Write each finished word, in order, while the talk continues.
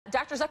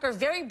Dr. Zucker,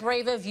 very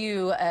brave of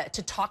you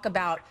to talk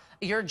about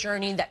your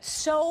journey that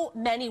so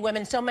many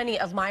women, so many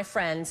of my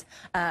friends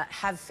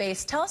have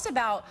faced. Tell us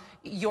about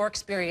your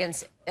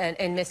experience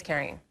in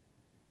miscarrying.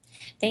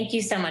 Thank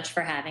you so much for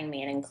having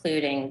me and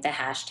including the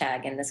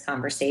hashtag in this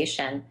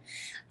conversation.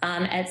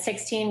 At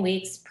 16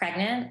 weeks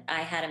pregnant,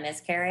 I had a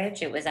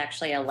miscarriage. It was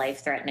actually a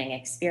life-threatening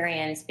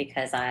experience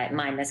because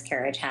my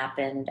miscarriage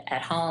happened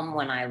at home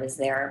when I was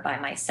there by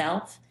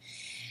myself.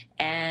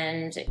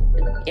 And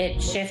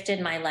it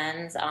shifted my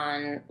lens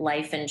on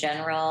life in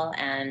general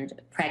and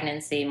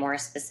pregnancy more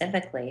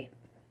specifically.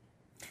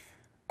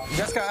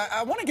 Jessica,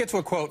 I want to get to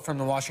a quote from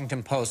the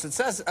Washington Post. It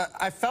says,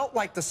 I felt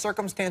like the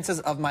circumstances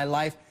of my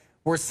life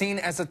were seen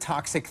as a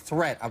toxic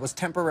threat. I was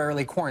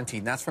temporarily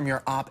quarantined. That's from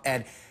your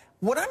op-ed.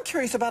 What I'm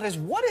curious about is,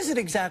 what is it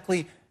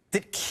exactly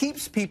that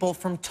keeps people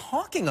from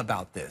talking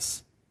about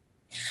this?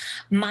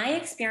 My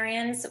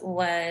experience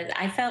was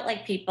I felt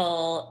like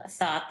people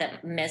thought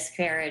that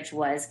miscarriage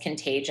was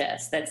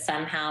contagious, that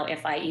somehow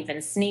if I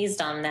even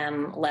sneezed on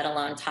them, let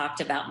alone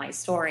talked about my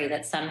story,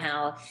 that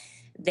somehow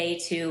they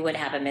too would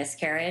have a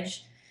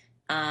miscarriage.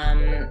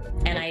 And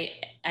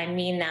I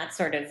mean that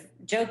sort of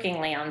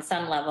jokingly on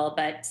some level,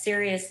 but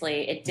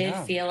seriously, it did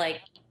feel like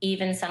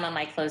even some of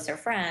my closer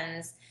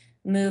friends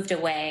moved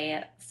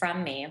away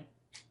from me.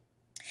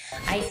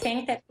 I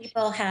think that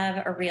people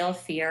have a real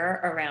fear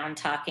around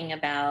talking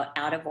about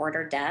out of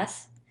order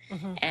death.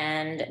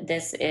 And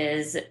this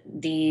is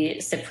the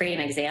supreme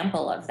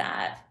example of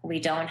that. We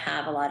don't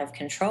have a lot of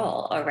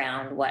control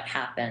around what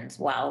happens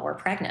while we're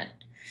pregnant.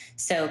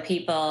 So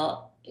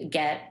people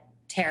get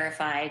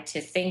terrified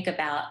to think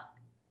about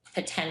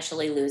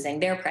potentially losing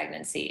their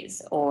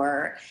pregnancies,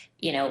 or,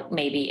 you know,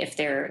 maybe if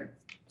they're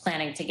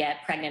planning to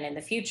get pregnant in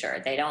the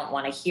future, they don't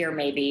want to hear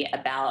maybe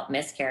about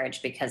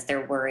miscarriage because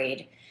they're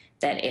worried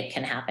that it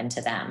can happen to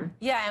them.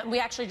 Yeah, and we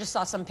actually just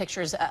saw some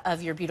pictures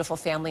of your beautiful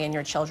family and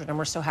your children, and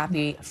we're so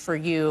happy for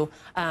you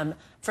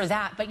for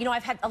that. But, you know,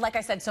 I've had, like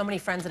I said, so many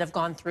friends that have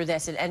gone through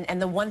this,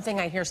 and the one thing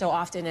I hear so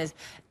often is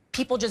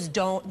people just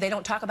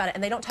don't talk about it,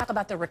 and they don't talk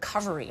about the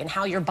recovery and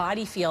how your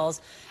body feels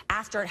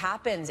after it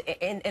happens,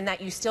 and that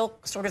you still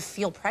sort of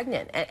feel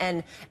pregnant,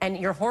 and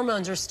your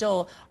hormones are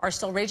still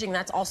raging.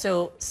 That's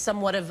also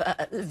somewhat of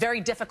a very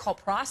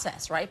difficult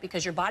process, right?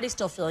 Because your body's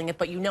still feeling it,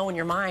 but you know in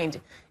your mind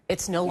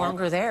it's no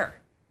longer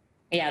there.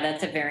 Yeah,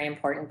 that's a very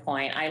important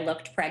point. I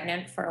looked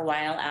pregnant for a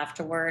while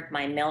afterward.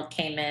 My milk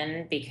came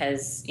in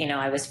because, you know,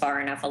 I was far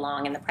enough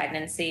along in the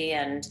pregnancy,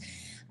 and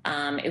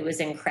it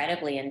was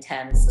incredibly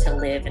intense to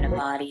live in a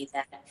body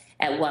that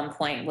at one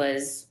point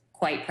was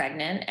quite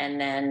pregnant, and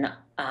then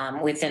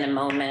within a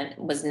moment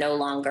was no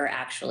longer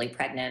actually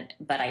pregnant,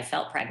 but I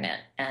felt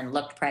pregnant and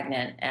looked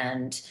pregnant.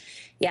 And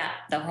yeah,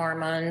 the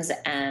hormones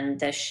and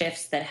the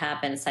shifts that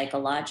happen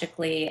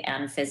psychologically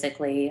and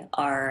physically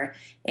are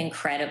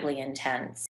incredibly intense.